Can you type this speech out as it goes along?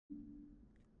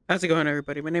How's it going,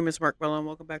 everybody? My name is Mark Mello, and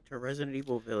welcome back to Resident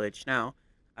Evil Village. Now,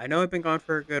 I know I've been gone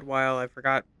for a good while. I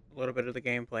forgot a little bit of the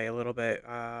gameplay, a little bit,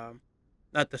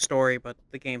 not the story, but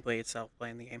the gameplay itself,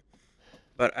 playing the game.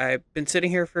 But I've been sitting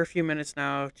here for a few minutes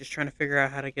now, just trying to figure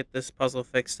out how to get this puzzle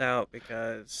fixed out,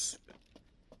 because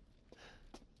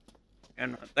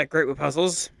I'm not that great with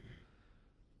puzzles.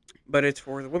 But it's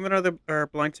for the women are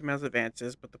blind to man's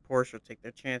advances, but the poor shall take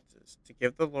their chances, to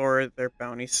give the Lord their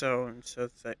bounty sown, so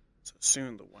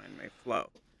soon the wine may flow.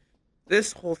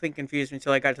 This whole thing confused me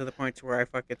until I got to the point to where I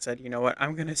fucking said, you know what,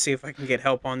 I'm gonna see if I can get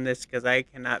help on this because I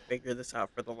cannot figure this out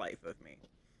for the life of me.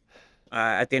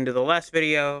 At the end of the last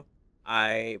video,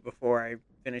 before I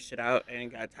finished it out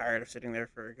and got tired of sitting there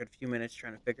for a good few minutes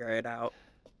trying to figure it out,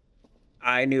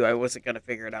 I knew I wasn't gonna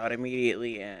figure it out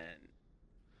immediately and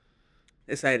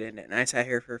decided it. And I sat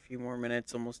here for a few more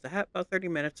minutes, almost about 30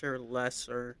 minutes or less,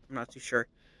 or I'm not too sure,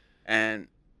 and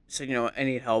said, you know what, I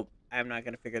need help. I'm not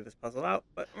going to figure this puzzle out,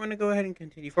 but I'm going to go ahead and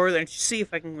continue forward and see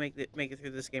if I can make it through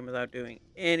this game without doing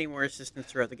any more assistance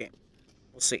throughout the game.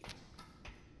 We'll see.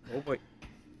 Oh boy.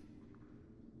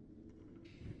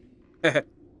 Hey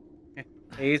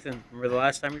Ethan, remember the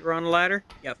last time you were on a ladder?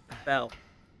 You fell.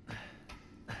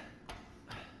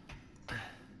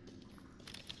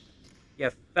 You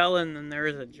fell and then there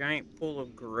is a giant pool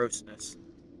of grossness.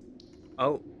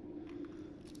 Oh.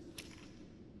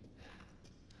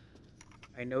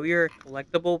 I know you're a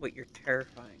collectible, but you're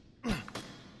terrifying.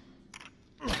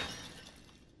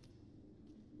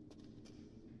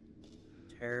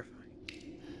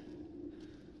 Terrifying.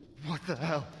 What the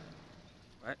hell?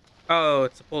 What? Oh,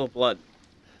 it's a pool of blood.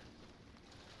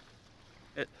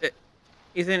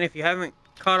 Ethan, if you haven't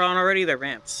caught on already, they're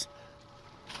ramps.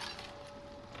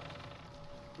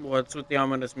 What's with the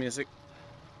ominous music?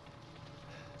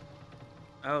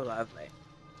 Oh, lovely.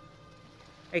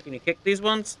 Hey, can you kick these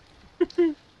ones?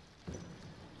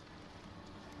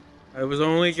 I was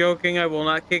only joking. I will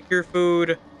not kick your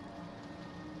food.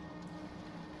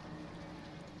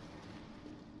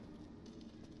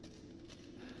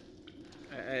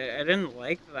 I didn't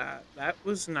like that. That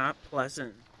was not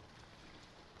pleasant.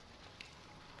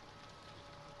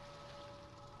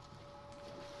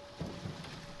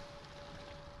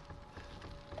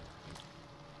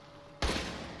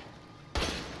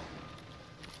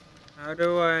 How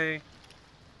do I...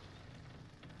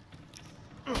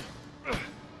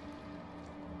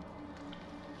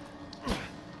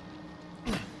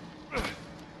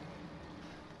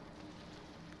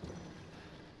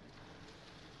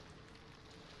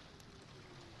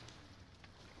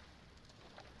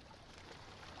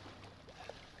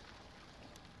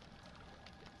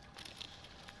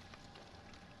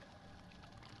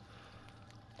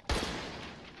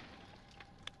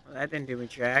 Well, that didn't do me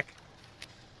jack.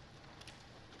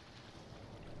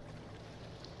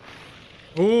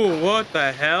 Ooh, what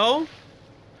the hell?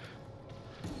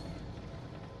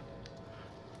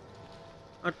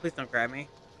 Oh, please don't grab me.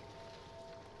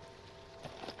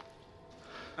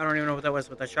 I don't even know what that was.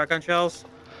 With the shotgun shells?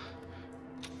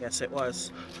 Yes, it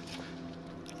was.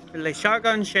 The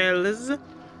shotgun shells.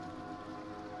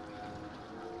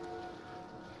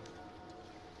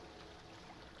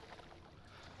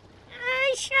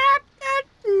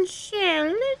 Shotgun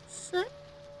shells.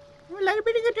 Well, I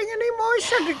be getting any more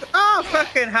shotgun. Oh,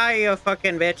 fucking hi, you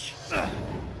fucking bitch.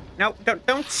 No,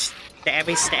 don't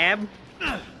stabby stab.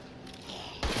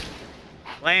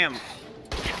 Lamb.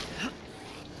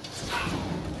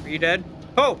 Are you dead?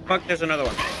 Oh, fuck, there's another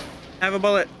one. Have a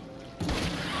bullet.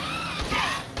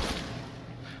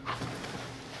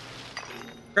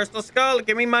 Crystal Skull,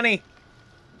 give me money.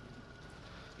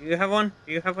 Do you have one?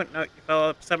 Do you have one? No, you fell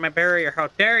upside my barrier. How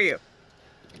dare you?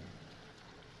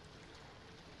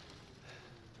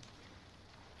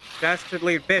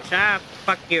 Dastardly bitch. Ah,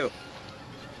 fuck you.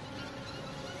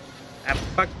 Ah,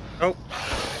 fuck. Oh,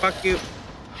 fuck you.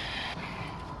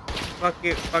 Fuck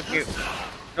you. Fuck you.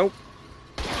 Nope.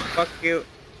 Fuck you.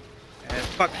 And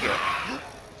fuck you.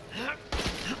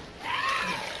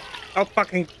 Oh,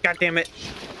 fucking goddamn it.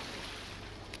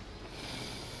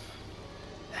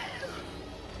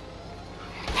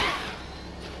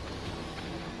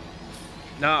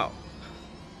 No.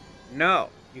 No.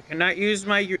 You cannot use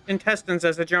my intestines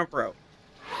as a jump rope.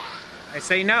 I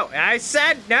say no. I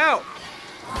said no!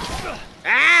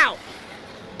 Ow!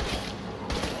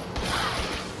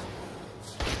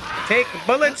 Take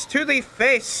bullets to the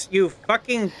face, you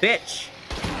fucking bitch.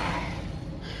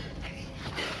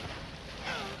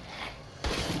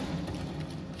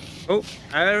 Oh,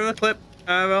 out of the clip.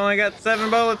 I've only got 7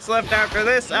 bullets left after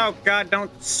this. Oh god,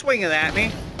 don't swing it at me.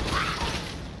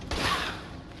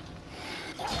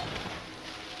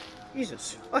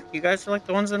 Jesus, fuck, you guys are like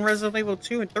the ones in Resident Evil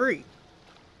 2 and 3.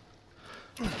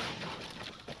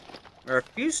 I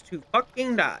refuse to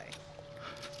fucking die.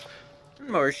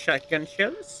 More shotgun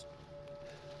shells.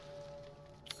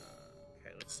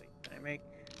 Okay, let's see. Can I make...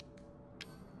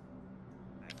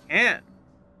 I can.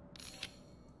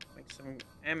 Make some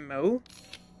ammo.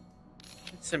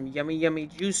 Get some yummy, yummy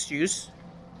juice.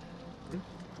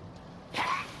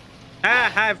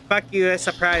 Ah, hi, fuck you, a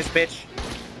surprise, bitch.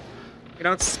 You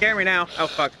don't scare me now. Oh,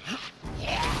 fuck.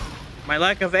 My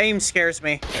lack of aim scares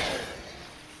me.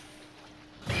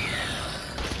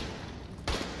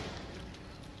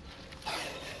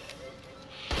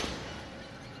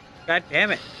 God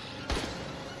damn it.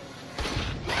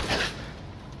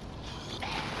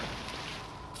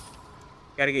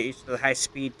 Gotta get used to the high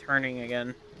speed turning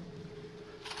again.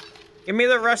 Give me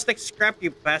the rustic scrap, you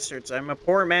bastards. I'm a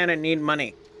poor man and need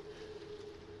money.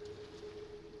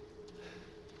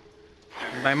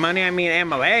 And by money, I mean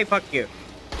ammo. Hey, fuck you.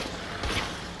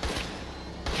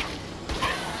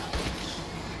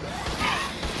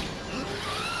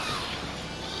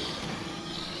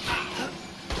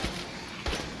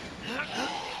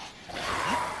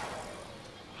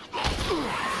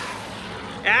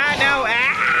 Ah, no!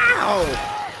 Ow!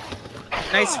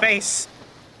 Nice face.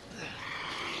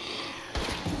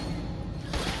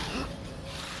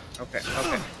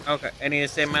 Okay. I need to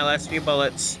save my last few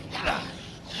bullets.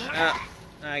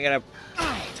 I gotta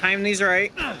time these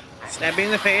right. Stab you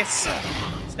in the face.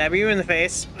 Stab you in the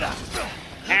face.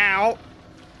 Ow!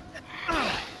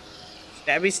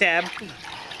 Stabby stab.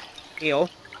 Heal.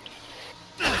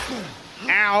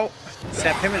 Ow!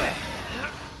 Stab him in there.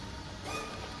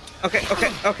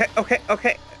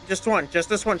 Okay. Just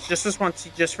this once,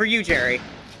 just for you, Jerry.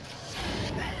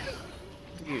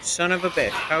 You son of a bitch,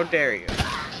 how dare you.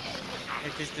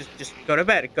 Just go to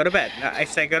bed, No, I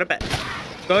say go to bed.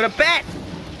 Go to bed!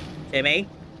 Timmy.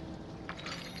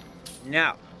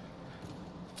 No.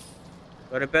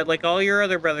 Go to bed like all your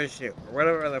other brothers do, or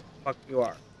whatever the fuck you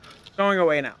are. Going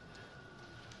away now.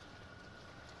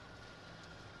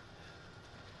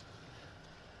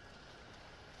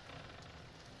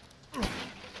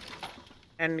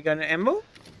 Handgun ammo,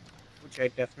 which I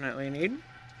definitely need.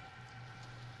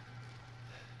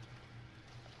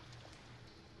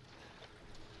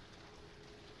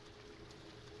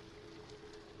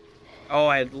 Oh,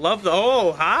 I'd love the...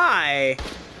 Oh, hi!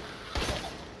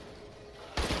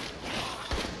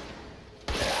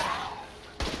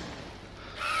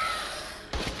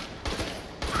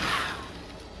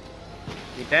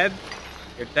 You dead?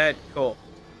 You're dead. Cool.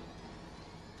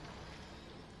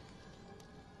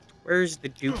 Where's the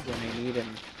Duke when I need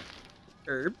him?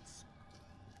 Herbs?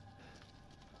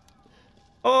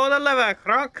 Oh, the lever,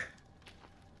 Kronk!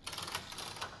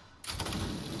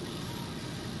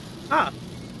 Ah.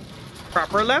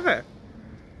 Proper lever.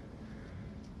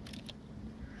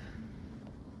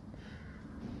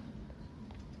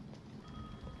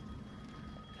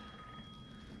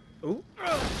 Ooh.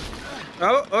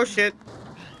 Oh shit.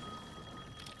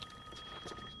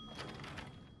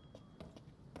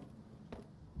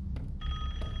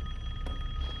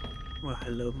 Well,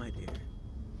 hello, my dear.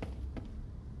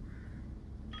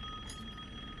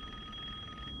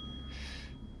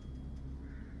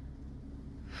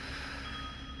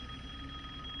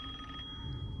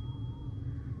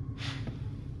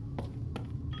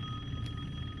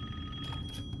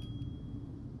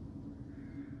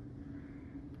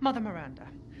 Mother Miranda,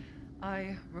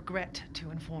 I regret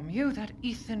to inform you that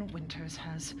Ethan Winters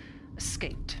has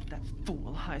escaped that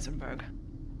fool Heisenberg.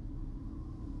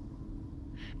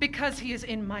 Because he is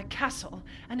in my castle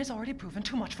and has already proven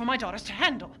too much for my daughters to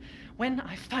handle. When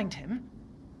I find him...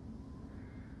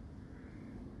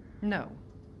 No,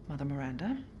 Mother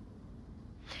Miranda.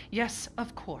 Yes,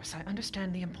 of course, I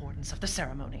understand the importance of the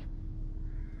ceremony.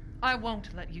 I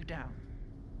won't let you down.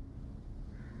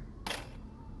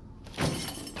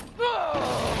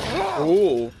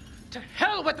 Ooh. To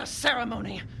hell with the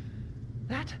ceremony!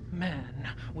 That man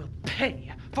will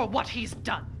pay for what he's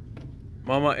done.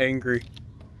 Mama angry.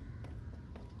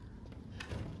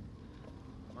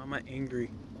 Mama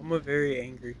angry. Mama very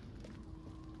angry.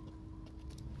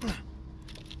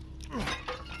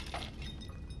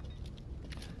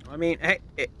 I mean, hey,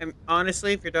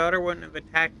 honestly, if your daughter wouldn't have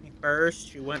attacked me first,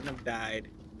 she wouldn't have died.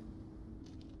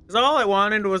 Because all I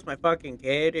wanted was my fucking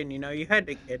kid, and you know, you had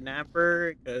to kidnap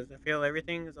her, because I feel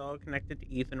everything is all connected to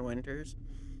Ethan Winters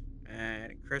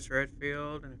and Chris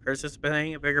Redfield, and Chris is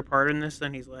playing a bigger part in this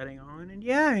than he's letting on, and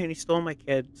yeah, and he stole my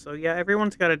kid, so yeah,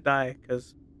 everyone's gotta die,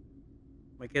 because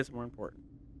my kid's more important.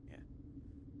 Yeah.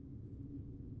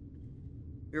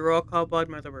 We were all called by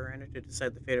Mother Miranda to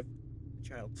decide the fate of the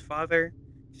child's father.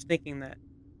 Just thinking that,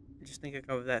 just thinking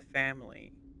of that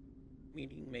family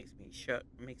meeting makes me shudder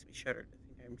to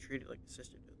think I'm treated like a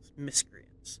sister to those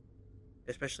miscreants,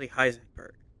 especially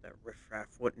Heisenberg. That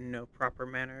riffraff wouldn't know proper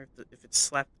manner if they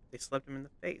slapped him in the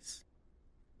face.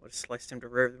 Would have sliced him to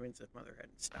ribbons if Mother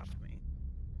hadn't stopped me.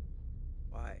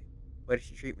 Why? Why did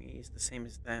she treat me as the same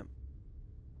as them?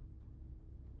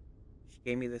 She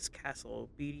gave me this castle,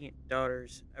 obedient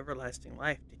daughter's everlasting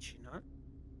life, did she not?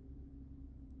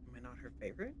 Am I not her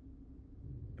favorite?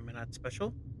 Am I not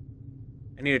special?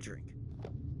 I need a drink.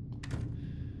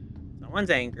 Someone's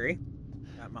angry.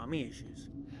 Got mommy issues.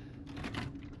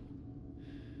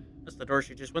 That's the door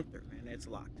she just went through, and it's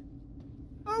locked.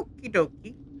 Okie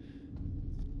dokie.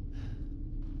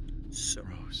 So,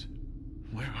 Rose,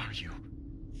 where are you?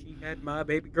 She had my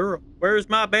baby girl. Where's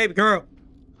my baby girl?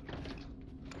 I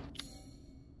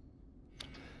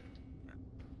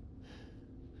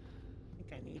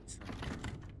think I need some.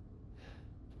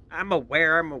 I'm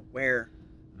aware.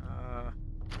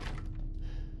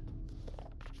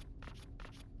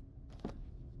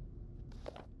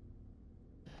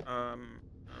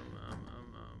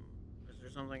 Is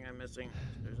there something I'm missing?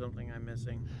 Is there something I'm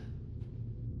missing?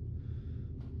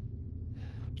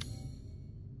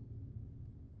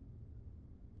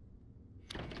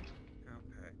 Okay.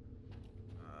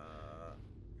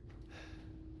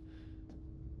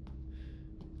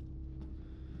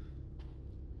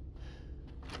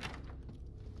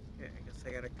 Okay, I guess I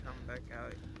gotta come back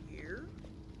out here.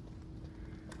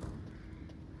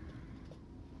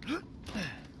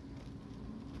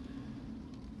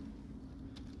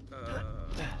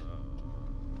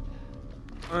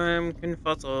 I'm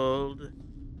confuzzled.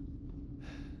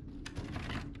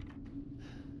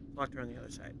 Locked her on the other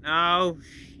side. Oh,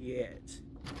 shit.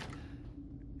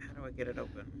 How do I get it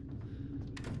open?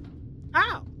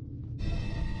 Ow!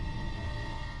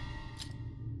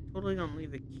 Totally gonna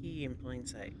leave a key in plain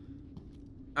sight.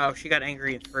 Oh, she got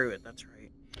angry and threw it. That's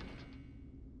right.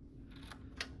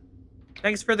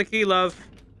 Thanks for the key, love.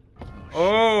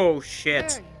 Oh,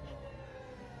 shit.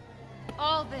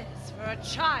 All this for a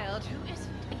child who isn't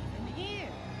even here.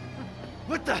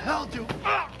 What the hell do...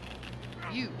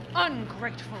 You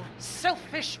ungrateful,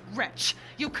 selfish wretch.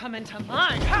 You come into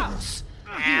my house.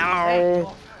 Ow. You lay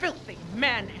your filthy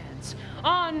man hands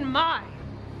on my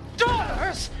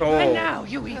daughters. Oh. And now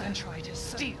you even try to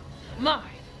steal my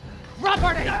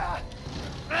property.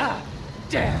 How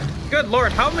dare you. Good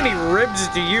lord, how many ribs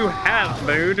do you have,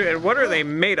 dude? And what are they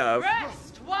made of?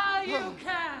 Rest while you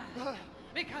can.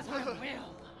 Because I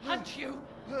will hunt you.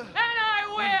 And I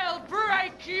will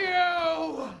break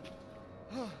you.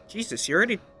 Jesus, you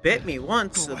already bit me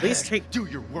once. Go At least ahead, take do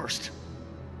your worst.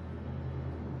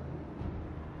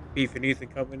 Beef and Ethan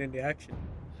coming into action.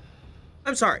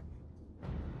 I'm sorry.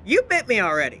 You bit me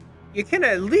already. You can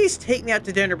at least take me out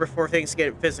to dinner before things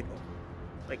get physical.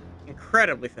 Like,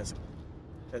 incredibly physical.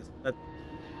 Because that's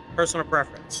personal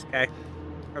preference, okay?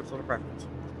 Personal preference.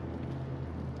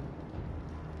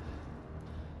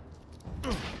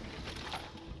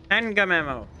 Handgun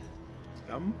ammo.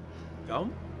 Gum?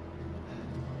 Gum?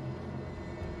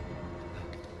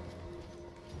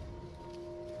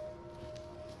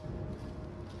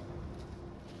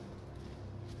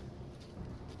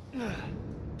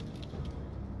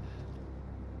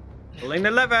 Pulling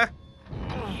the lever.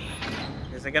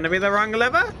 Is it gonna be the wrong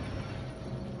lever?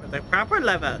 Or the proper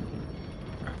lever?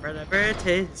 Proper lever it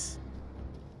is.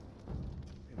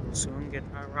 We will soon get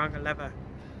our wrong lever.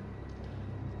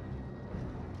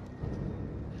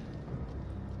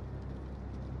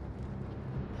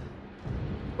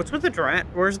 What's with the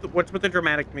what's with the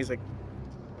dramatic music?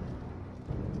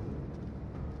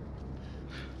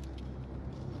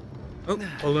 Oh,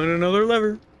 pulling another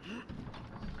lever.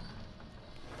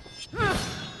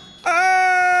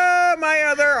 Oh, my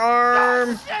other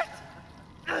arm.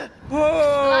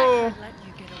 Oh. I can't let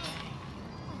you get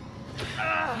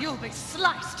away. You'll be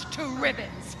sliced to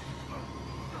ribbons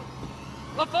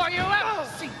before you ever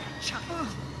see that child.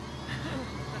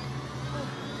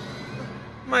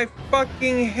 My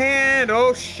fucking hand.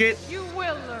 Oh, shit. You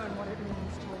will learn what it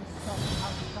means to insult how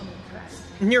to come impressed.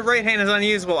 Your right hand is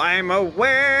unusable. I'm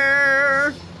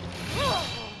aware.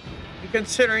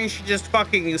 Considering she just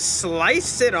fucking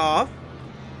sliced it off.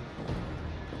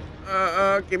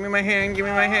 Give me my hand, give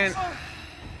me my hand.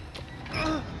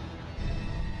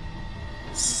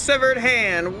 Severed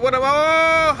hand. What am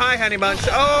oh, hi, honey bunch.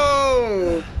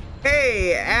 Oh,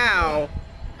 hey, ow.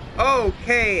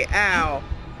 Okay, ow.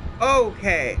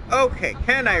 Okay, okay.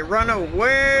 Can I run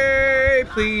away,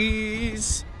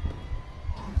 please?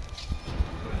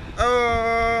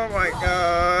 Oh my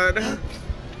god.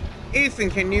 Ethan,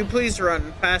 can you please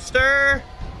run faster?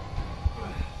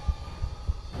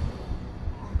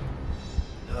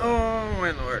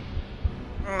 my lord.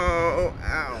 Oh,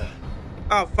 ow.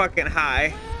 Oh, fucking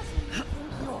hi.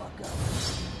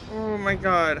 Oh my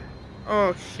god.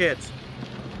 Oh, shit.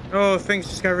 Oh, things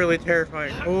just got really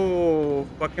terrifying. Oh,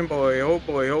 fucking boy. Oh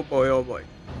boy, oh boy, oh boy.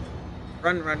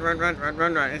 Run, run, run, run, run,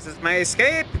 run, run. Is this my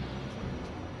escape?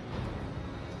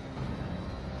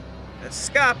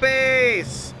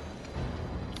 Escapees!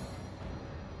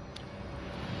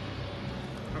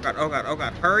 Oh god, oh god, oh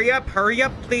god. Hurry up,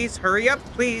 please. Hurry up,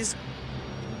 please.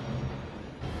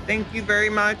 Thank you very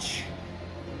much.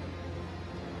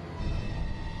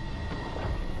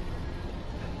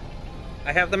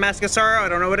 I have the Mask of Sorrow. I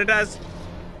don't know what it does.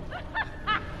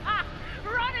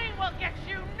 Running will get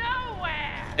you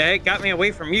nowhere! It got me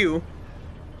away from you.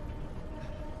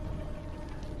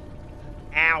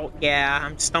 Ow, yeah,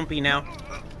 I'm stumpy now.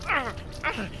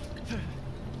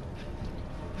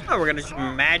 Oh, we're gonna just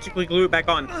magically glue it back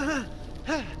on.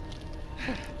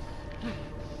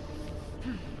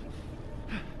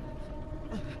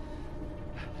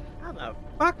 How the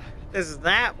fuck does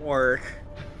that work?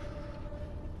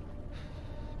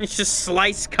 It's just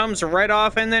slice comes right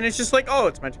off, and then it's just like, oh,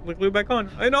 it's magically glued back on.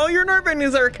 And all your nerve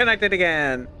endings are connected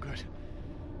again. Good.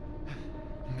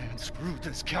 Man screwed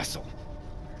this castle.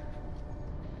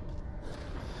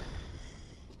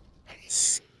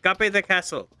 Escape the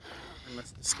castle. I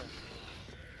must escape.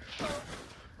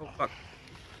 Oh, fuck.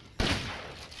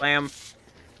 Blam.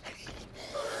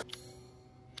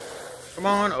 Come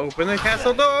on, open the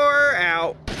castle door.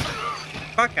 Ow.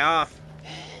 Fuck off.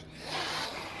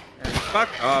 And fuck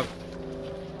off.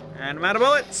 And I'm out of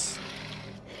bullets.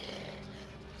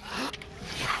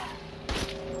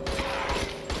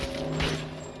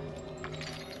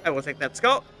 I will take that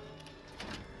skull.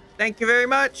 Thank you very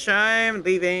much. I'm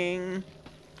leaving.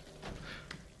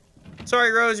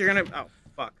 Sorry, Rose, you're gonna... Oh,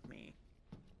 fuck me.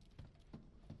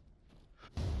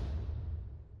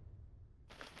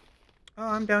 Oh,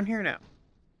 I'm down here now.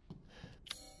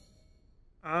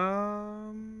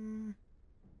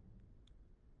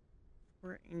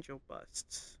 Where are angel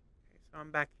busts? Okay, so I'm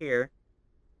back here.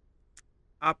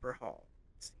 Opera Hall.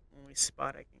 It's the only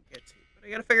spot I can get to. But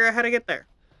I gotta figure out how to get there.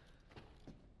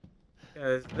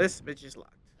 Because this bitch is locked.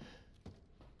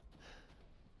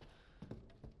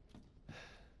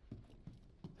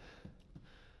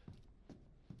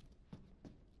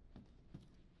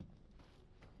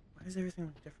 Why does everything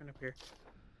look different up here?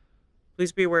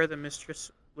 Please be aware the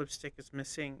mistress lipstick is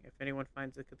missing. If anyone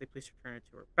finds it, could they please return it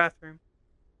to her bathroom?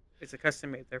 It's a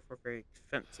custom made, therefore very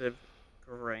expensive,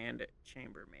 grand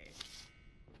chambermaid.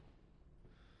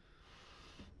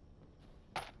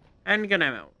 Handgun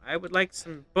ammo. I would like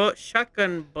some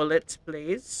shotgun bullets,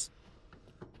 please.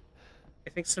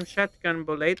 I think some shotgun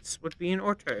bullets would be in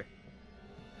order.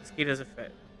 This key doesn't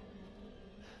fit.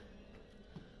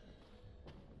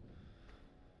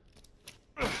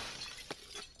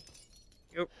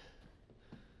 Yep.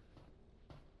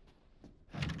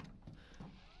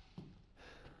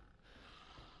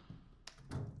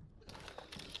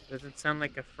 Doesn't sound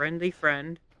like a friendly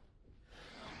friend.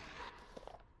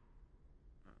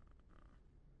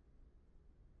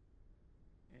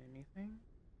 Anything?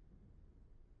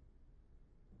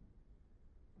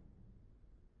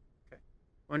 Okay.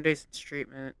 One day since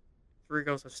treatment, 3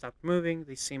 girls have stopped moving.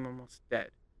 They seem almost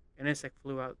dead. An insect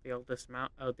flew out the eldest's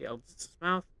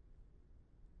mouth.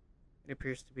 It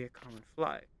appears to be a common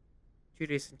fly. 2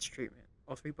 days since treatment.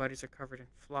 All 3 bodies are covered in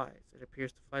flies. It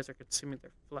appears the flies are consuming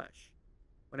their flesh.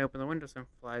 When I open the window, some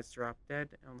flies drop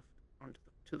dead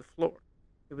to the floor.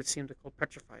 It would seem the cold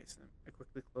petrifies them. I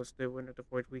quickly closed the window to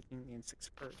avoid weakening the insects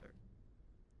further.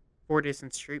 4 days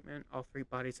since treatment, all 3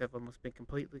 bodies have almost been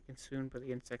completely consumed by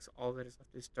the insects. All that is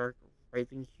left is dark,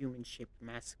 writhing, human-shaped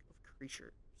mass of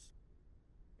creatures.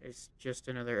 It's just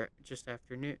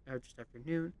after noon,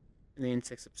 and the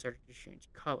insects have started to change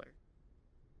color.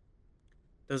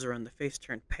 Those around the face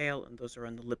turn pale, and those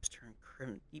around the lips turn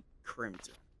deep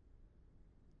crimson.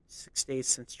 6 days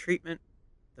since treatment,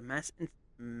 the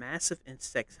massive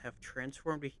insects have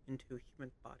transformed into a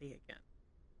human body again.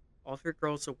 All 3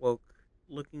 girls awoke,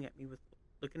 looking at me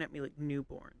like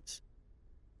newborns.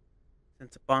 I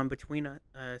sense a bond between us,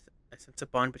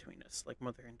 like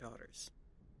mother and daughters.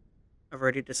 I've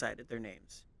already decided their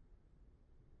names: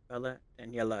 Bella,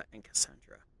 Daniela, and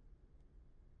Cassandra.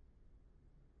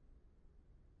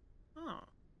 Oh,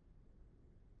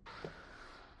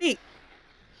 neat.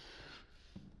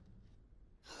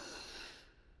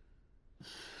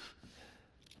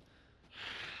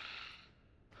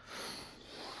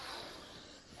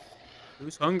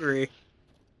 Who's hungry?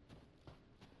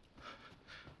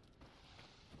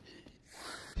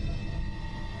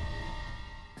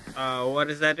 What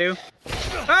does that do?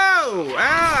 Oh!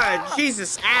 Ah!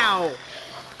 Jesus! Ow!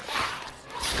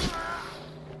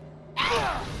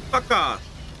 Fuck off!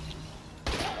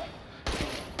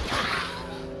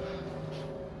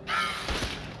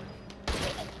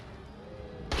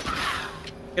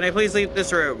 Can I please leave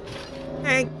this room?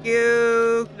 Thank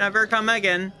you! Never come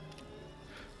again.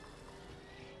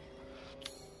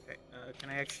 Okay, can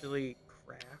I actually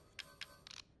craft?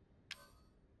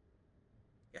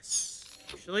 Yes.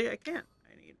 Actually, I can.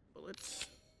 I need bullets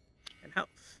and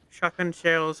health. Shotgun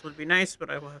shells would be nice, but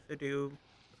I will have to do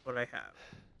with what I have.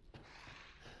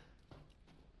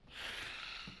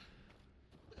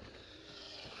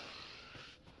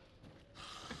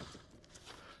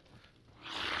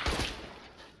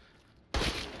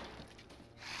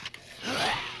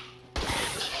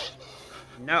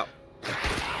 No.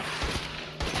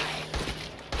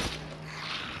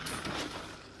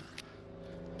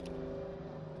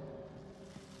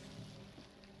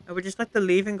 I would just like to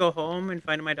leave and go home and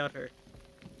find my daughter.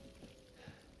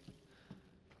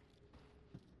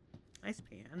 Nice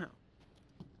piano.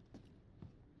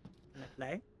 Can I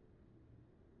play?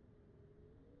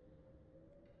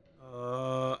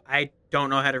 I don't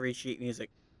know how to read sheet music.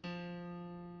 Okay,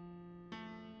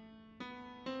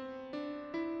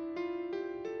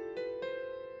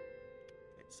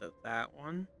 so that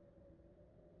one.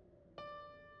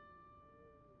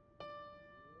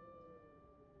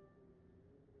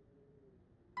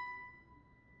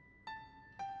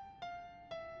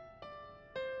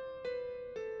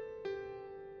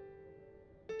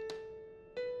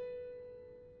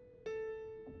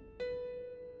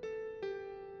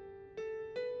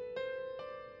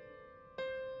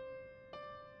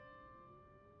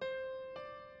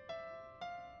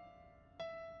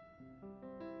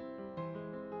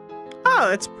 Oh,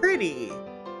 that's pretty.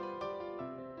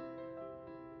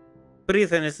 But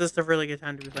Ethan, is this a really good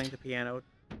time to be playing the piano?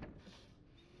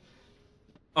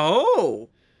 Oh!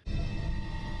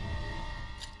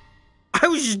 I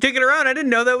was just digging around. I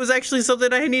didn't know that was actually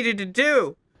something I needed to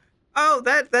do. Oh,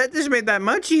 that just made that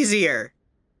much easier.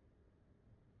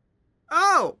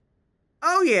 Oh!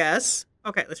 Oh, yes.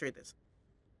 Okay, let's read this.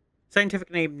 Scientific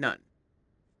name, none.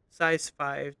 Size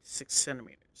 5 to 6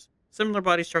 centimeters. Similar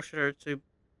body structure to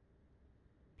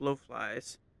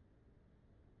blowflies.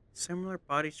 Similar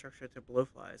body structure to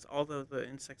blowflies, although the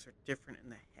insects are different in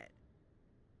the head.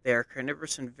 They are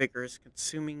carnivorous and vigorous,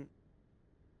 consuming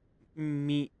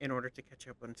meat in order to catch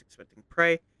up on expecting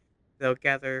prey. They'll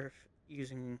gather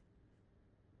using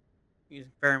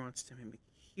pheromones to mimic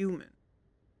human.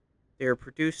 They are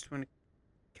produced when a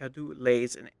cow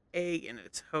lays an egg in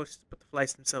its host, but the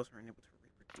flies themselves are unable to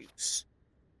reproduce.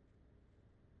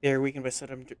 They are weakened by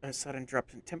sudden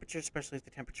drops in temperature, especially if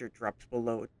the temperature drops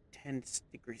below 10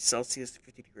 degrees Celsius to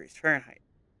 50 degrees Fahrenheit.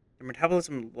 Their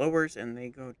metabolism lowers and they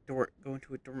go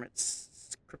into a dormant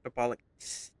cryptobolic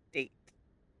state.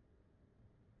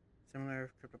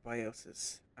 Similar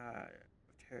cryptobiosis,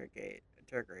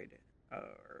 pterograde,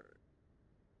 or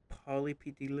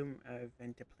Polypedilum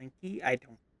ventiplanki. I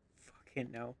don't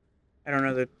fucking know. I don't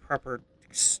know the proper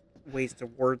ways to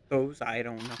word those. I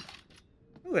don't know.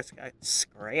 Ooh, it's got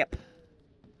scrap.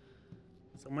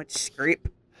 So much scrap.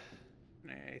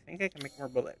 I think I can make more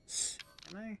bullets.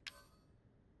 Can I?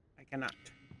 I cannot.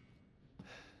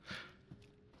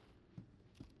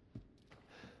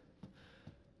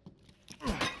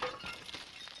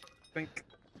 Thank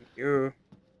you.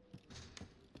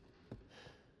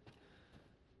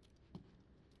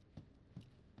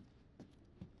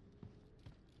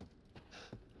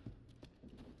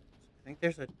 I think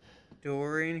there's a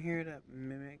door in here that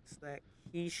mimics that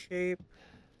key shape.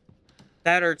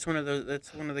 That or it's one of those.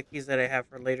 That's one of the keys that I have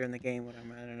for later in the game when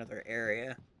I'm in another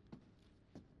area.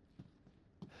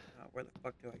 Where the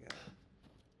fuck do I go?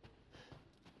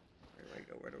 Where do I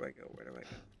go? Where do I go? Where do I go?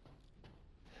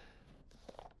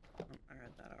 Oh, I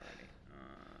read that already.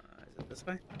 Is it this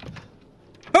way?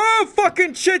 Oh,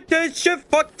 fucking shit! This shit!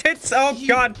 Fuck tits! Oh,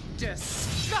 God!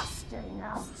 Disgusting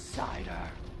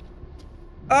outsider.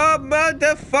 Oh,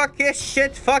 motherfucker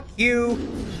shit! Fuck you!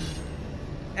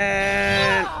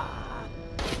 And...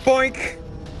 boink!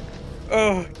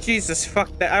 Oh, Jesus, fuck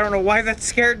that. I don't know why that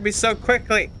scared me so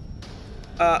quickly.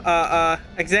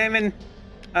 Examine.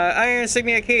 Iron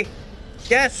insignia key.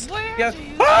 Yes! Yes!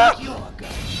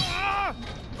 Ah!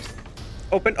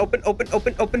 Open, open, open,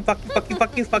 open, open. Fuck you, fuck you,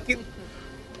 fuck you, fuck you.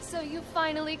 So you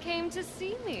finally came to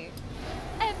see me.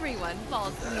 Everyone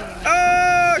falls for me.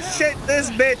 Oh, shit, this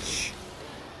bitch.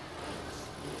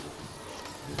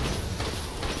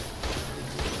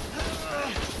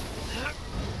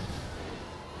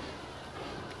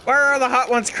 Where are the hot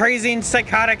ones, crazy and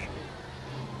psychotic?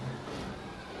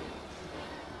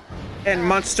 and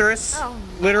monstrous. Oh,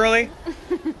 Literally.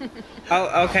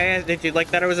 Oh, okay. Did you like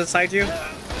that it was inside you?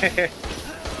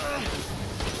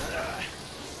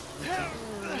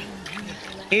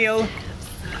 Heal.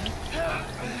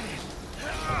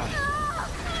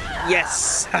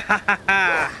 Yes.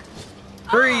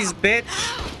 Freeze, bitch.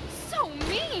 so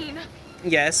mean.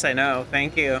 Yes, I know.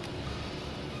 Thank you.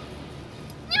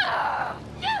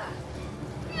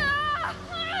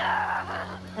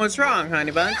 What's wrong,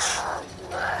 honey bunch?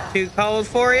 Too cold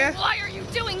for you? Why are you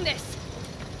doing this?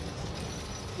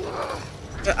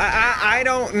 I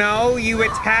don't know. You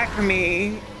attack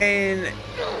me and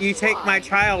you take my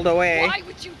child away. Why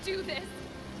would you do this?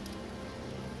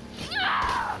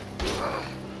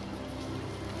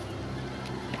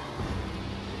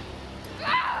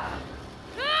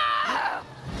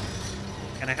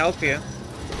 Can I help you?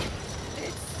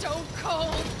 It's so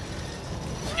cold.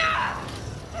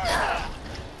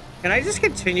 Can I just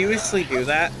continuously do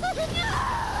that?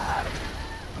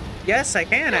 Yes, I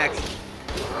can actually.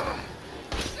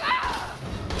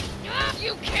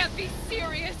 You can't be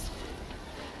serious.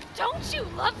 Don't you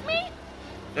love me?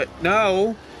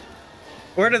 No.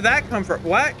 Where did that come from?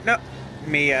 What? No.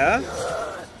 Mia.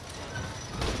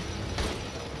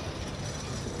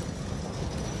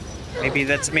 Maybe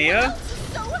that's Mia?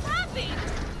 So happy.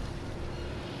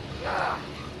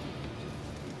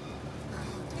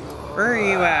 Where are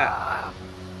you at?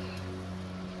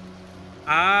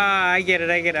 Ah, I get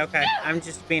it, okay. I'm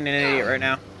just being an idiot right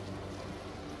now.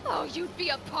 Oh, you'd be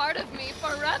a part of me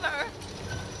forever.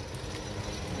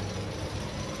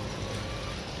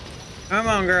 Come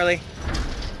on, girly.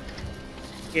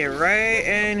 Get right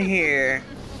in here.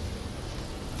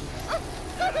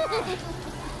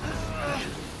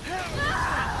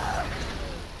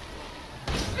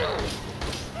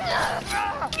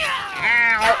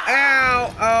 Ow,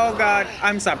 ow, oh god.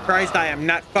 I'm surprised I am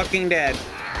not fucking dead.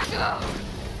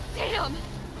 Damn.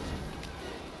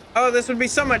 Oh, this would be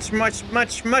so much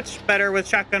better with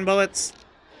shotgun bullets.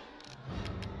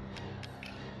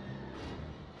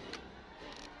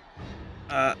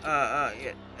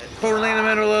 Yeah, totally in the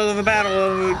middle of a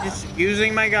battle, just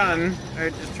using my gun, or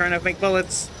just trying to make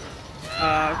bullets.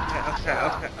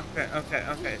 Okay,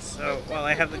 so, while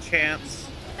I have the chance.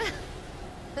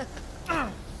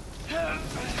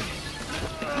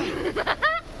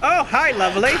 Oh, hi,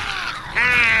 lovely.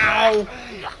 Ow!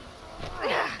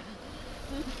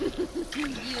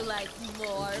 You like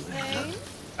more pain?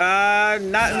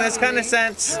 Not in this kind of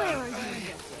sense.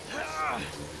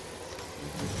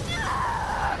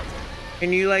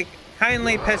 Can you, like,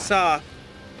 kindly piss off?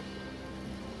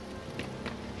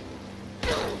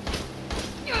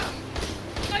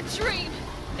 A dream.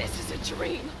 This is a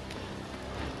dream.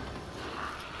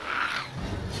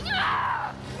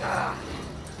 I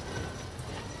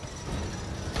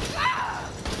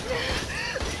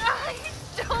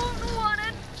don't want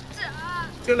to die.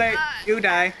 Too late. You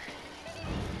die.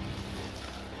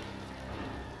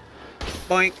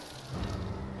 Boink.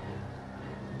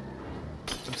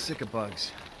 I'm sick of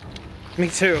bugs. Me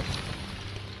too.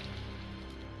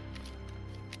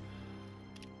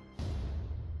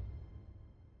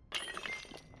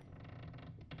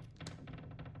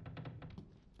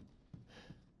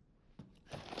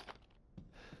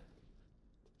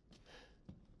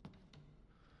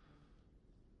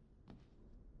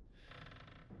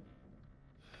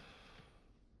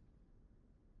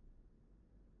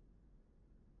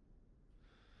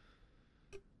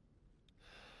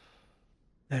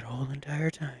 That whole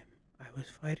entire time, I was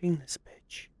fighting this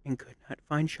bitch and could not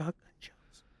find shotgun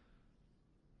shells.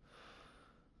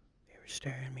 They were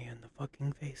staring me in the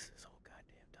fucking face this whole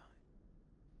goddamn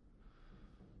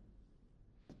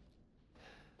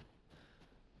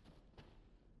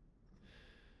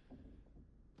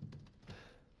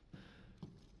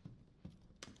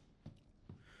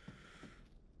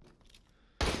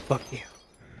time. Fuck you.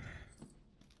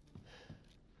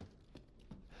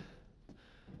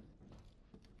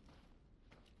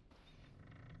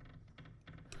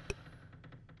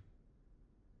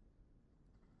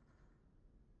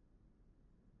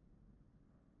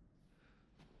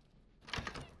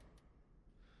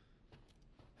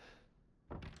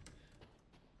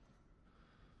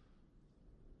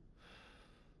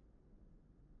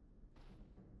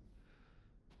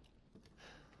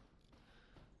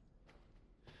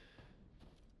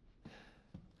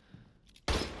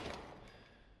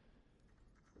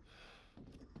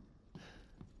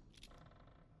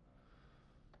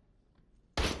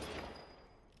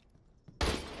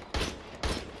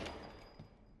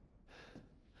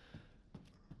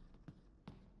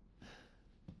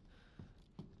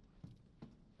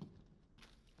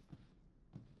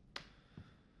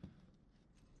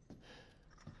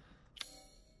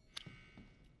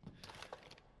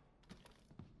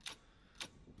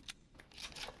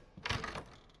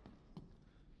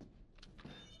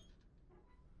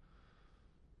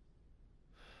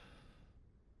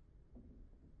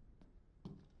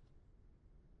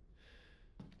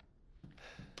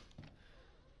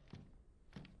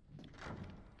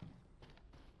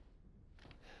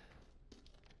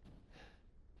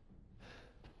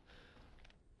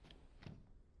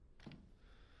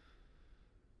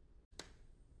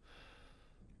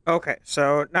 Okay,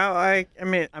 so now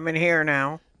I'm in here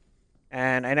now,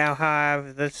 and I now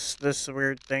have this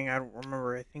weird thing. I don't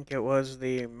remember. I think it was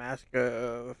the mask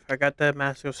of. I got the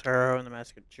mask of sorrow and the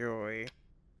mask of joy.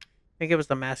 I think it was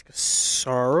the mask of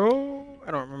sorrow.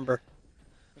 I don't remember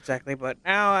exactly, but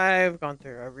now I've gone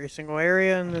through every single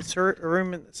area in this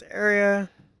room in this area.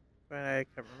 But I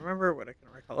can remember what I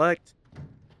can recollect.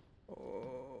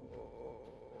 Oh.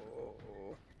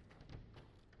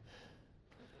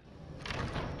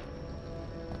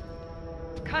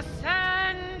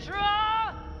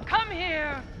 Cassandra! Come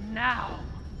here now!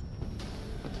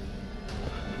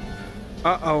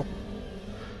 Uh-oh.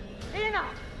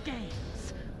 Enough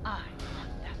games! I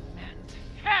want that man's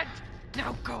head!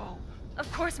 Now go! Of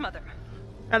course, Mother.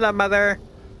 Hello, Mother.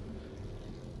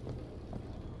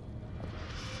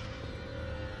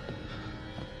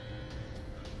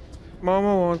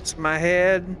 Mama wants my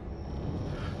head.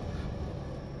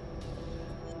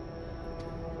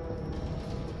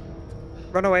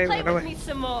 Run away, Play run with away. me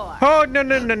some more. Oh, no,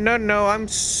 no, no, no, no. I'm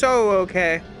so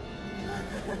okay.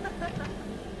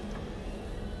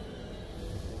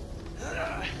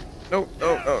 No,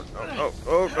 no, no, no, no,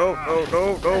 no, no, no,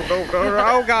 no, no, no, no.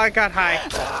 Oh, God, I got high.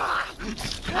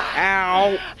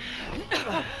 Ow.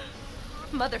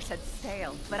 Mother said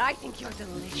stale, but I think you're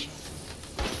delicious.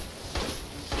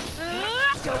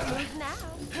 Don't move now.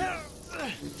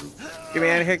 Get me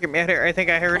out of here, get me out of here. I think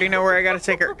I already know where I gotta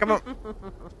take her. Come on.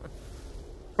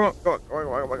 Come on, come on, come on,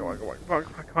 come on, come on, come on, come on,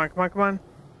 come on, come on, come on.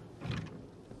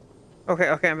 Okay,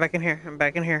 okay, I'm back in here. I'm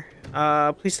back in here.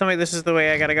 Please tell me this is the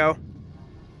way I gotta go.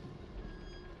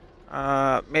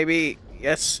 Maybe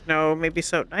yes, no, maybe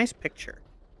so. Nice picture.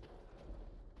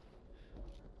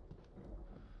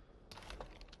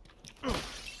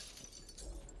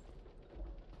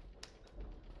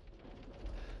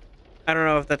 I don't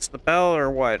know if that's the bell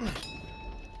or what.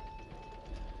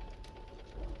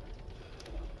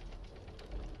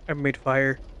 I made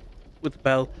fire with the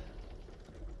bell.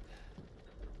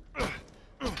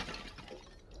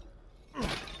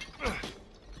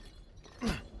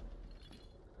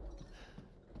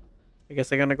 I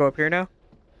guess I'm gonna go up here now.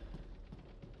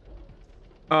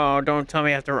 Oh, don't tell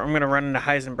me I'm gonna run into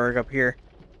Heisenberg up here.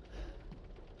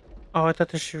 Oh, I thought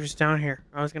the she was down here.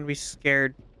 I was gonna be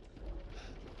scared.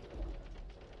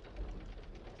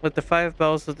 Let the 5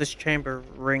 bells of this chamber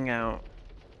ring out.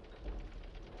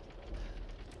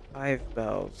 5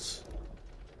 bells.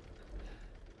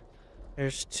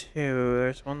 There's 2.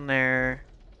 There's one there.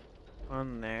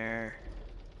 One there.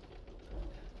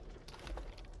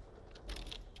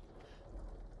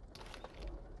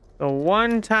 The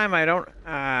one time I don't... can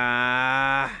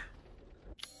I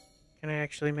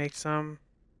actually make some?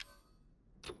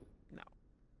 No.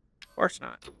 Of course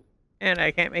not. And I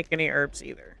can't make any herbs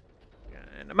either.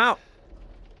 And I'm out.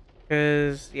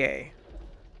 Because, yay.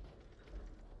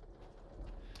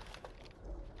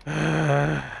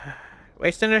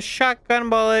 Wasting a shotgun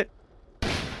bullet.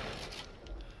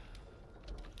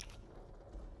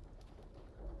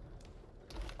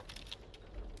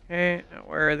 Okay, now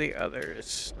where are the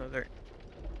others? No, they're...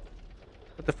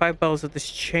 But the 5 bells of this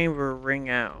chamber ring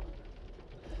out.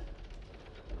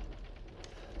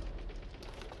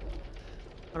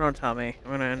 Oh, don't tell me.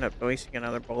 I'm gonna end up wasting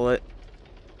another bullet.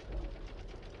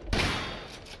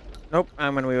 Nope,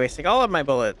 I'm gonna be wasting all of my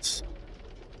bullets.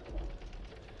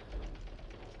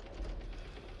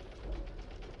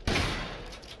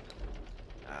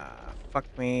 Fuck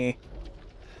me.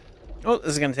 Oh,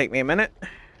 this is gonna take me a minute.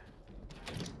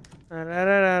 Da, da,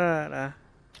 da, da, da.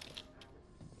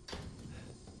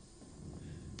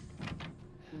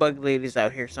 Bug lady's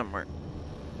out here somewhere.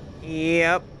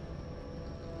 Yep.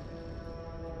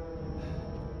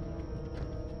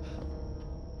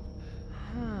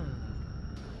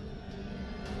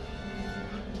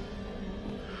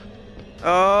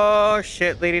 Oh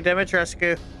shit, Lady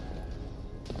Dimitrescu.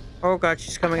 Oh god,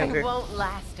 she's coming up I here. won't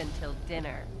last until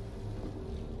dinner.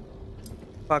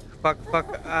 Fuck, fuck, fuck.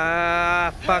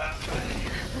 Fuck.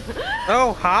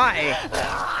 Oh, hi.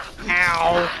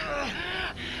 Ow.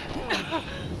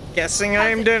 Guessing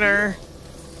I'm dinner.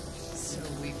 So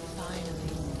we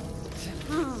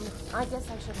finally... I guess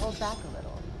I should hold back a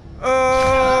little.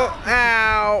 Oh,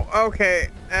 ow. Okay.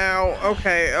 Ow.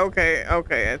 Okay, okay,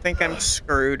 okay. I think I'm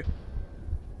screwed.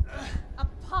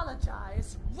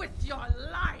 Apologize with your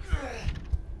life!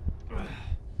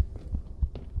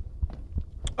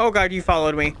 Oh god, you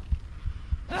followed me.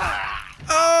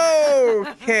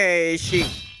 Okay, she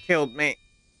killed me.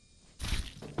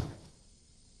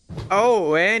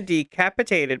 Oh, and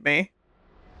decapitated me.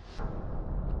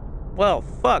 Well,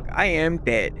 fuck, I am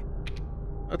dead.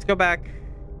 Let's go back.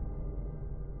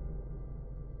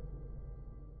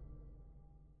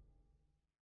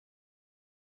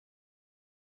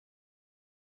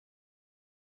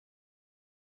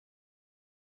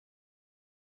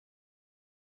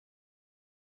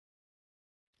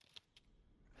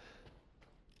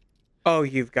 Oh,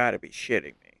 you've got to be shitting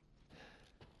me.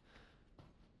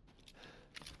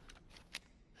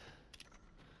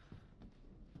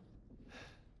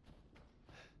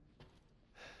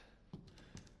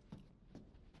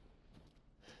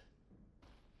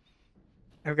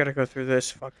 I've got to go through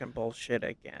this fucking bullshit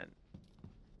again.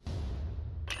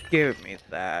 Give me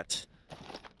that.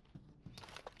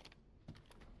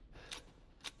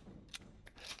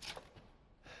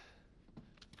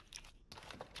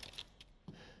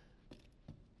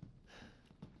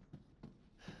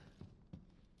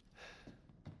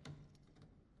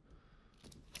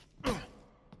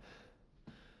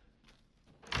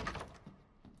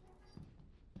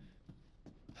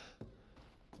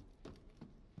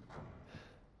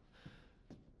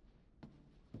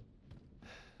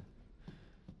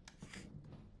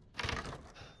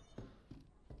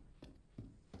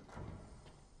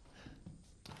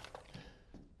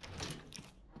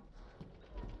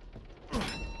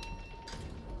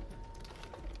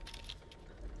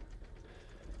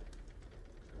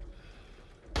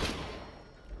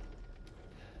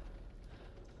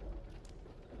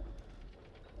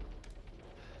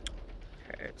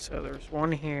 Okay, so there's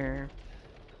one here.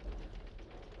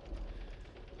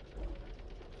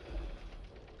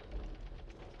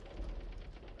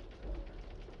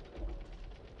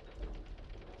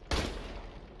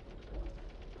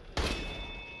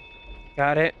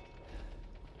 Got it.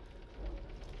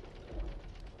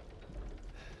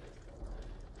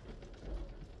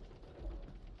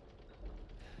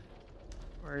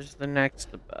 Where's the next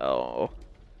bell?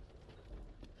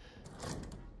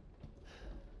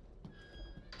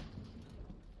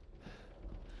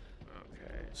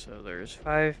 Okay, so there's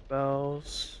 5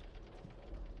 bells.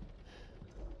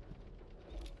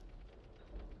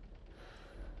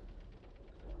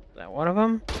 Is that one of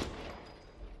them?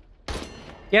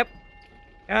 Yep.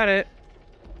 Got it.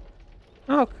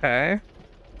 Okay.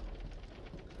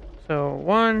 So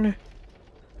 1,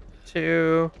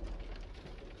 2,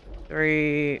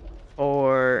 3,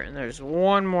 4, and there's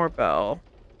one more bell.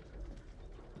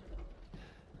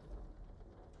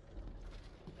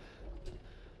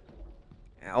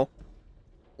 Ow.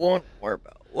 One more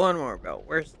bell. One more bell.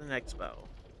 Where's the next bell?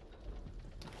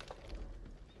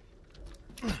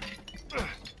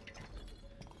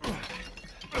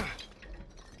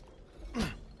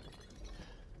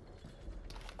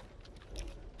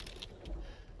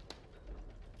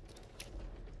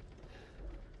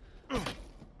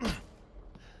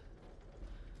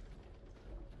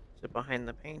 Is it behind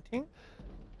the painting?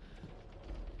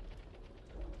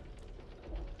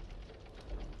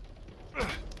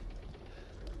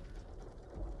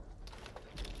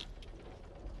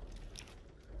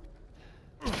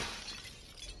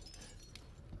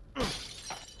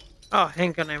 Oh,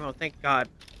 handgun ammo, thank God.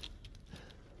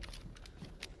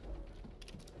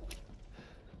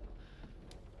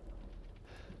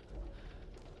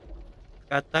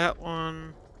 Got that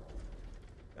one.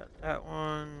 Got that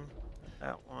one.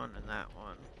 That one, and that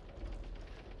one.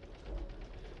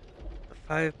 The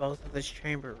 5 bells of this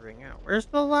chamber ring out. Where's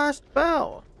the last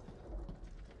bell?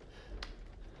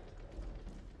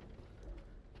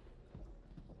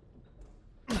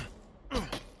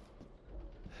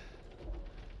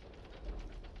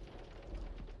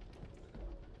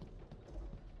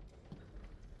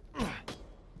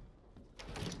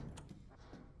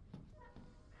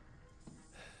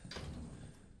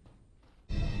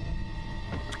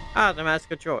 Ah, the Mask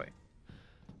of Joy.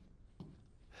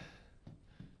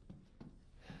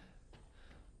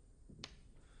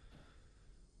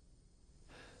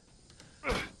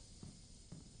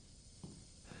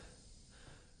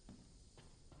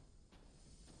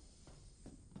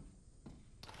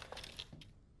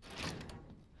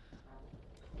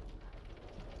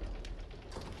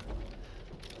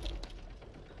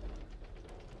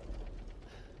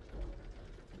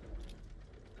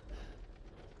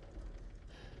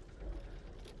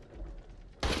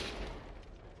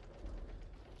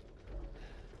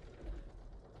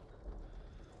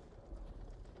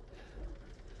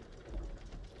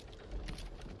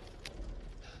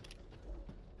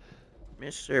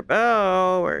 Mr.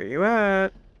 Bell, where are you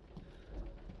at?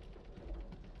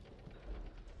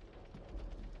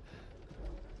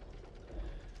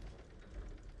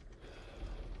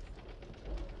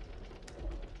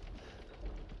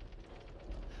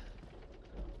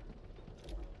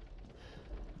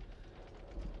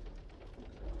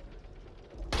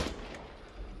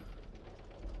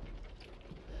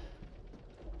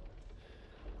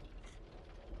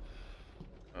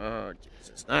 Oh,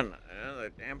 Jesus, not another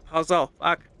damn puzzle.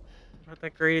 Fuck. I'm not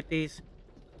that great at these.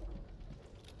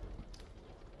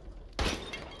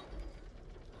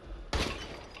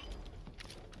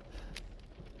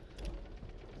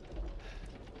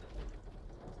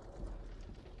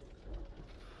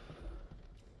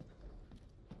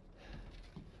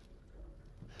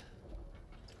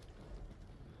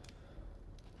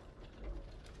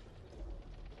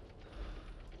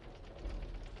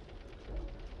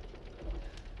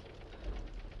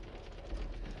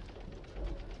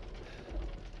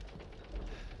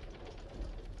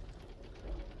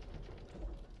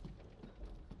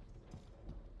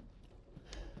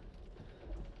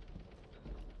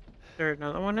 there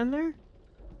another one in there?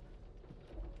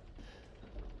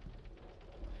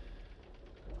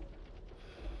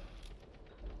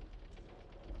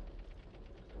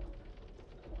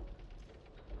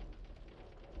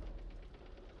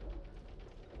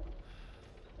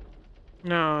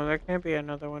 No, there can't be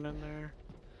another one in there.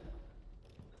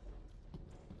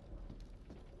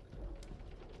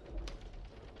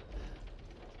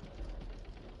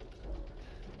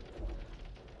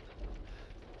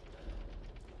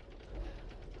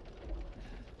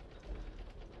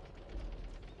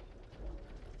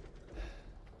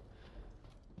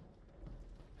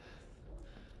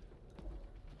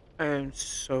 I am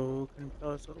so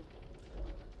confused.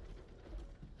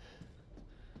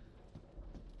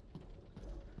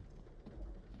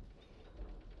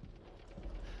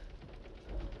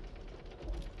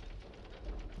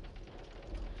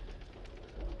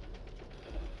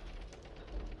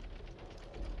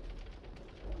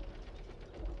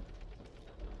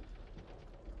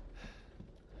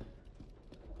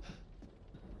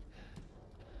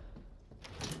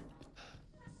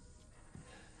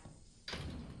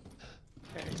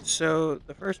 Okay, so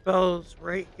the first bell is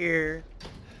right here.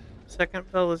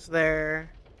 Second bell is there.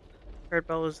 Third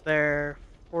bell is there.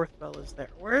 Fourth bell is there.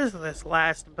 Where is this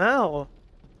last bell?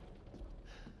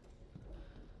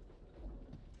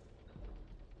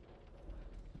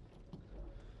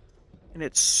 And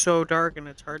it's so dark and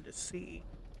it's hard to see.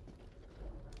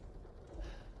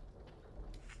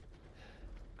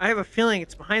 I have a feeling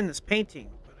it's behind this painting,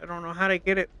 but I don't know how to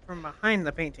get it from behind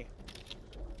the painting.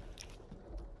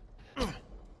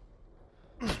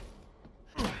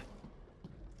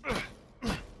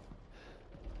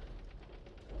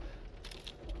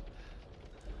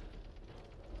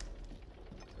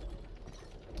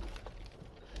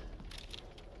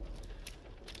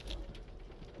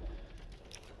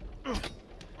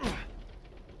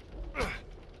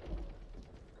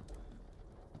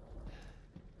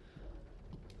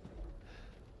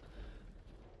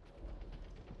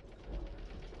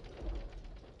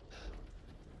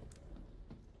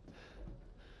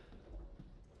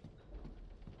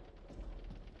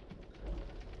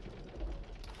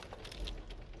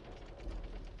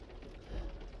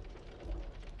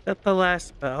 Is that the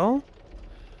last bell?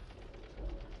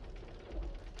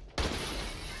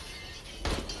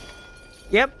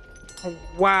 Yep. Oh,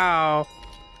 wow.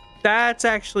 That's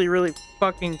actually really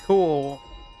fucking cool.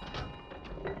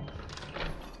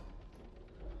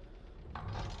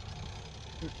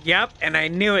 Yep, and I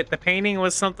knew it. The painting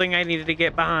was something I needed to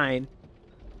get behind.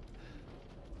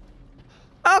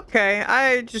 Okay,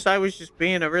 I was just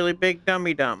being a really big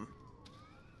dummy dumb.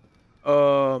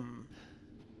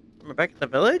 We're back at the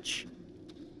village?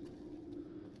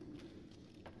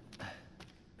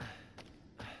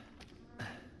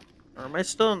 Or am I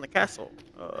still in the castle?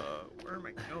 Where am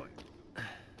I going?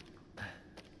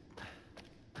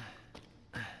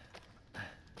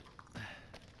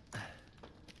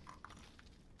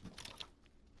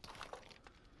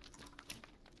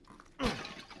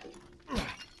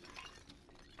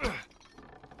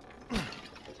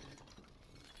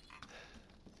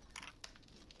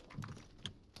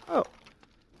 Oh.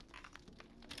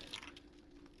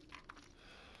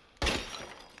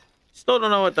 Still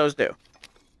don't know what those do.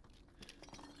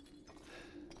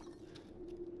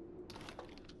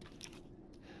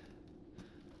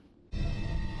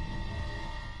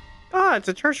 Ah, it's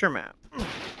a treasure map.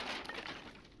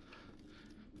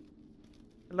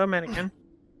 Hello, mannequin.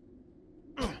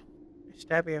 I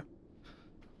stab you.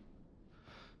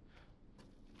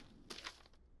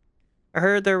 I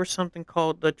heard there was something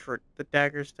called the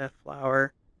Dagger's Death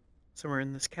Flower somewhere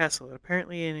in this castle.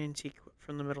 Apparently an antique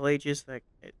from the Middle Ages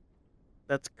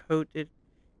that's coated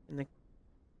in the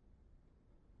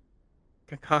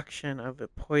concoction of a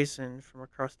poison from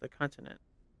across the continent.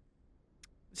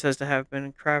 It says to have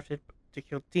been crafted to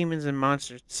kill demons and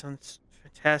monsters. It sounds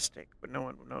fantastic, but no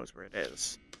one knows where it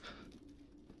is.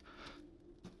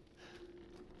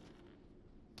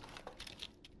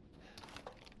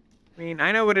 I mean,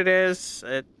 I know what it is,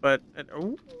 but...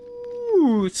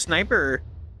 ooh, sniper.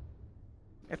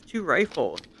 I have 2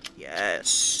 rifles.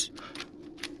 Yes.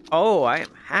 Oh, I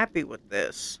am happy with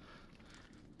this.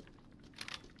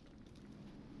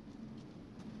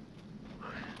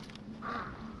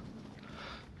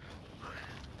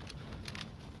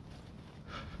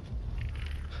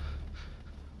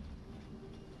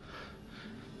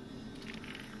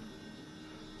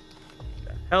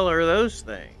 The hell are those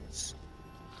things?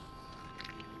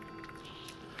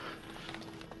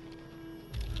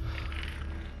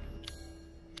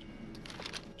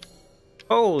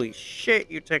 Holy shit,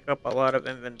 you take up a lot of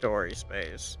inventory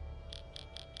space.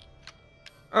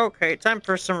 Okay, time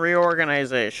for some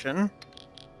reorganization.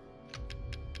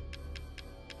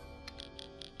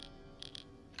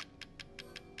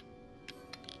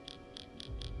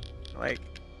 Like,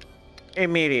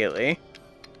 immediately.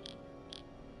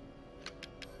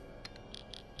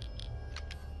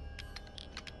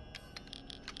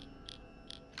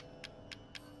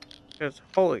 Because,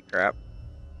 holy crap.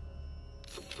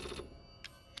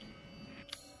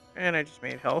 And I just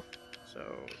made health, so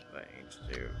that needs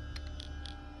to go.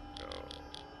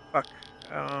 Fuck.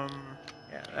 Yeah,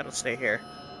 that'll stay here.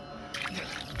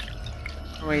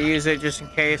 I'm gonna use it just in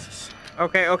case.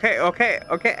 Okay.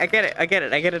 I get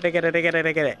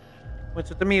it. What's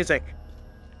with the music?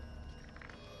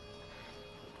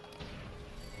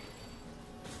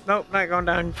 Nope, not going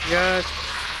down just.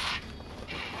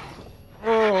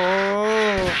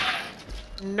 Oh,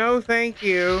 no, thank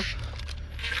you.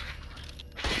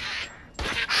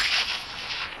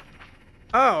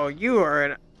 Oh, you are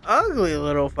an ugly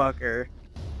little fucker.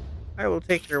 I will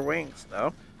take your wings,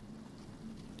 though.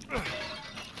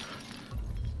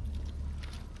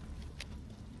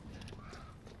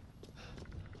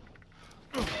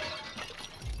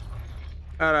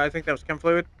 I think that was chem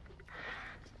fluid.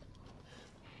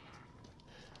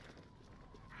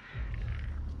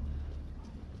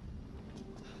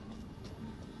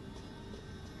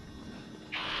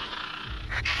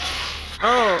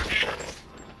 Oh.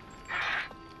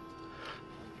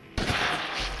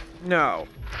 No.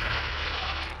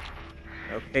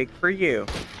 No cake for you.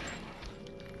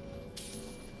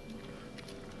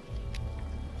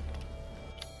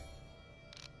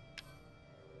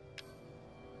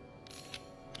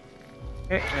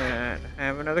 Okay, and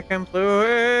have another chem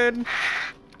fluid.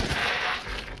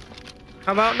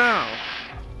 How about now?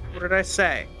 What did I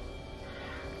say?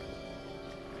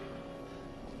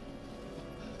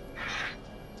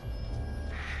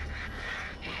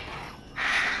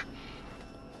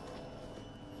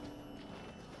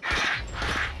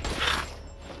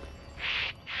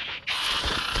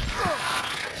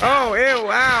 Oh, ew,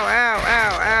 ow, ow,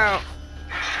 ow, ow.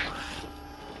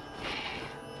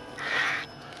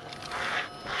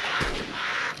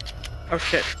 Oh,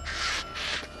 shit.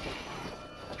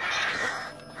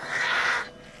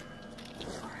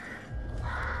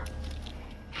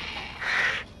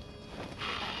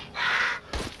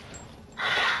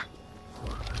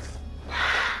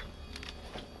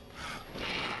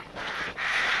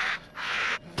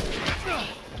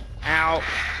 Ow.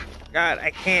 God,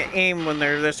 I can't aim when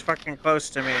they're this fucking close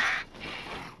to me.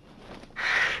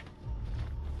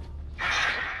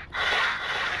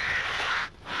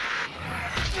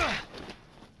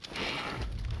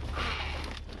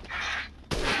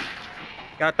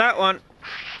 Got that one.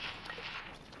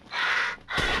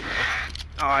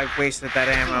 Oh, I've wasted that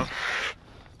ammo.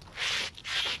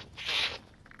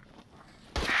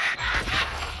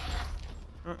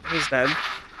 Oh, he's dead.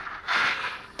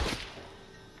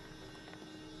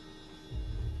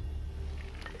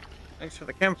 Thanks for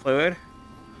the chem fluid.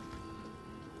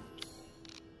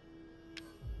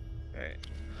 Okay,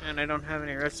 and I don't have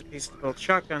any recipes to build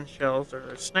shotgun shells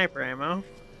or sniper ammo.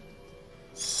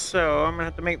 So I'm gonna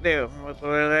have to make do with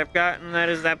what I've got, and that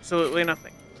is absolutely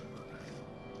nothing.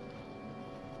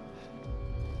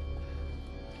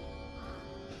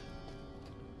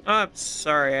 Oh, I'm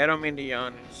sorry, I don't mean to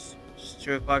yawn. It's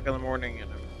 2 o'clock in the morning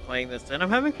and I'm playing this and I'm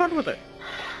having fun with it.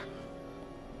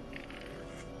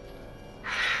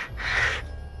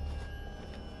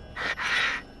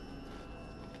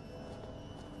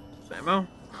 Ammo.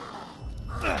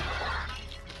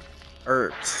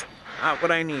 Herbs. Not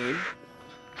what I need.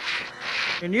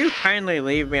 Can you kindly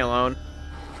leave me alone?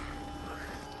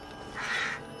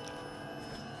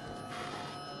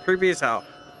 Creepy as hell.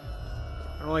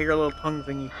 I don't like your little tongue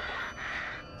thingy.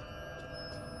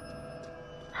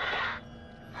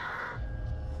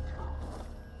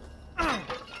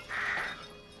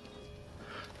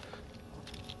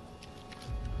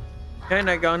 And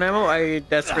a gun ammo I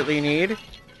desperately need.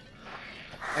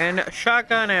 And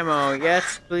shotgun ammo,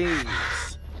 yes please.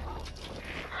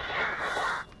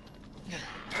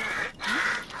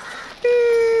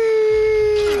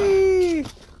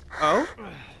 Oh?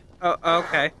 Oh,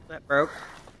 okay. That broke.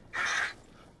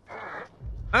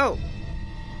 Oh!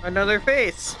 Another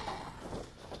face!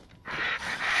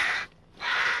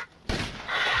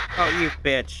 Oh, you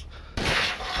bitch.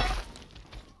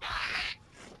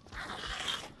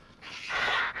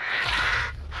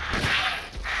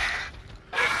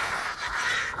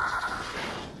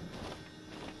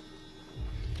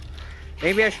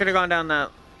 Maybe I should have gone down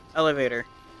that elevator.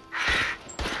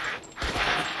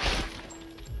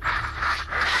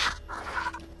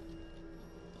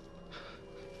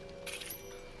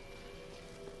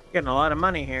 Getting a lot of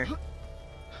money here.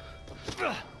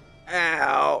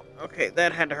 Ow. Okay,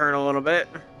 that had to hurt a little bit.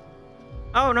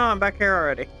 Oh no, I'm back here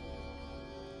already.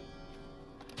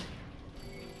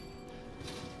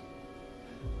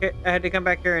 Okay, I had to come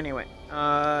back here anyway.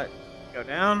 Go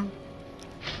down.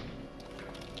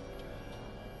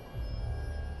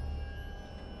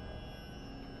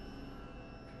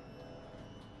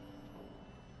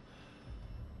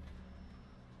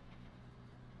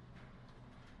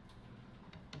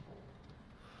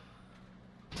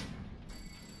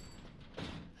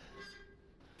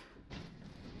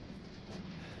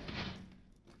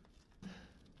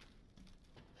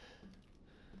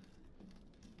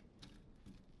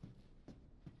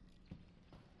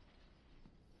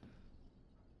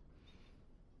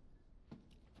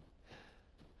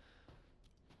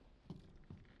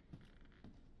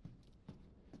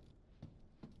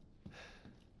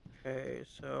 Okay,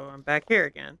 so I'm back here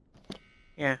again.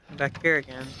 Yeah, I'm back here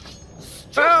again.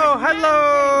 Oh,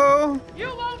 hello! You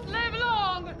won't live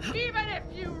long, even if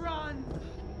you run.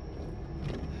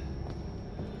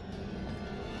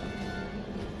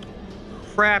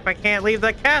 Crap, I can't leave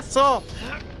the castle!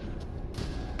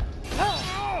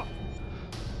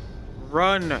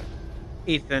 Run,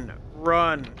 Ethan,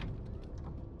 run.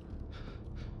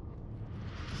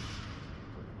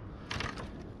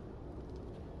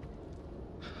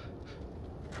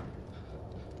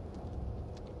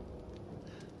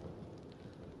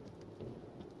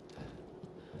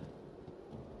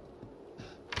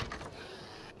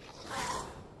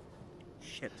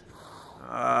 Shit.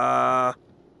 Wrong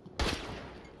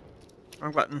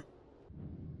button.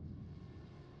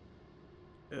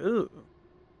 Ooh.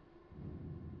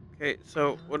 Okay,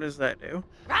 so what does that do?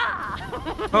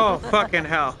 Oh, fucking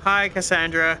hell. Hi,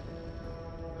 Cassandra.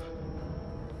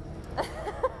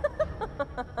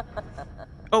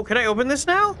 Oh, can I open this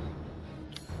now?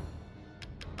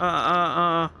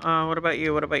 What about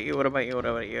you? What about you? What about you? What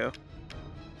about you?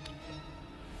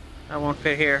 That won't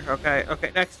fit here. Okay,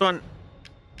 okay, next one.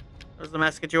 That was the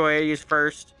Mask of Joy I used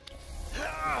first.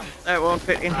 That won't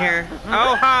fit in here.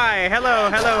 Oh, hi! Hello,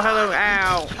 hello, hello.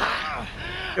 Ow!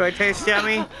 Do I taste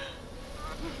yummy?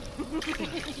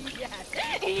 Yes.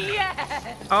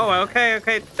 Yes. Oh, okay,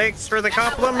 okay. Thanks for the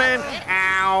compliment.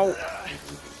 Ow!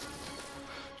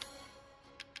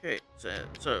 Okay,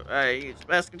 so I use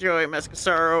Mask of Joy, Mask of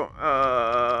Sorrow,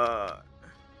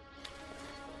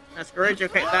 Mask of Rage.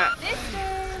 Okay, that.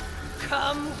 Sisters,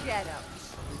 come get 'em.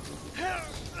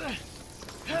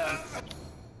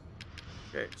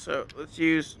 Okay, so let's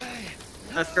use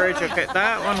Mask of Rage. Okay,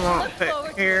 that one won't fit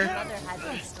here. Mother has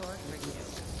in store for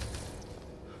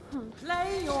you.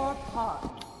 Play your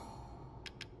part.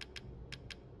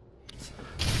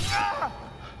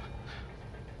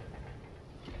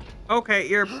 Okay,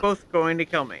 you're both going to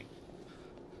kill me.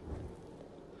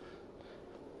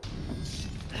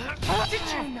 Did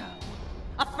you know?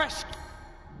 A fresh.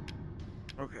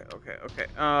 Okay, okay, okay.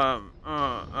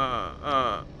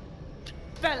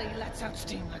 Belly lets out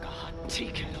steam like a hot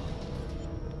tea kettle.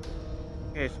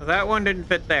 Okay, so that one didn't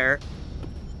fit there.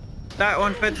 That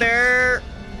one fit there.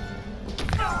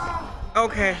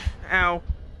 Okay, ow.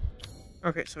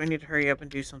 Okay, so I need to hurry up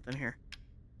and do something here.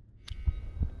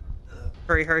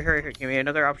 Hurry, hurry, hurry, hurry. Give me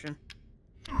another option.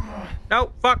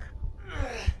 No, fuck.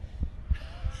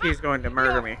 She's going to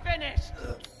murder me. Finished.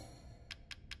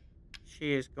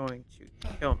 She is going to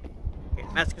kill me. Okay,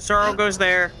 Mask of Sorrow goes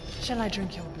there. Shall I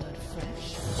drink your blood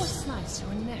fresh? Or slice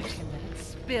your neck and let it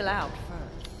spill out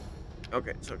first.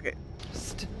 Okay, it's okay.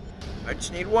 I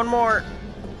just need one more.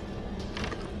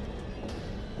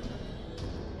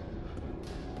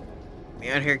 Get me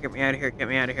out of here, get me out of here, get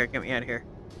me out of here, get me out of here.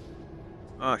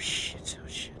 Oh shit, oh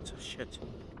shit, oh shit.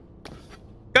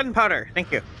 Gunpowder,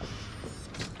 thank you.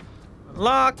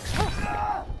 Unlock.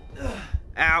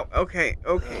 Ow, okay,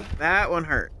 okay, that one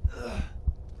hurt.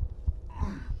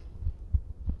 Am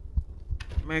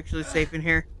I actually safe in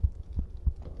here?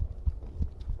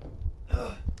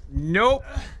 Nope.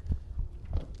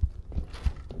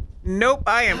 Nope,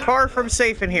 I am far from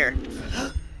safe in here.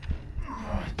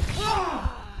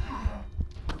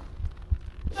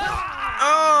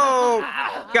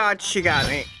 Oh, God, she got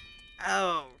me.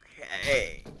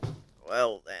 Okay.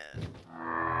 Well then.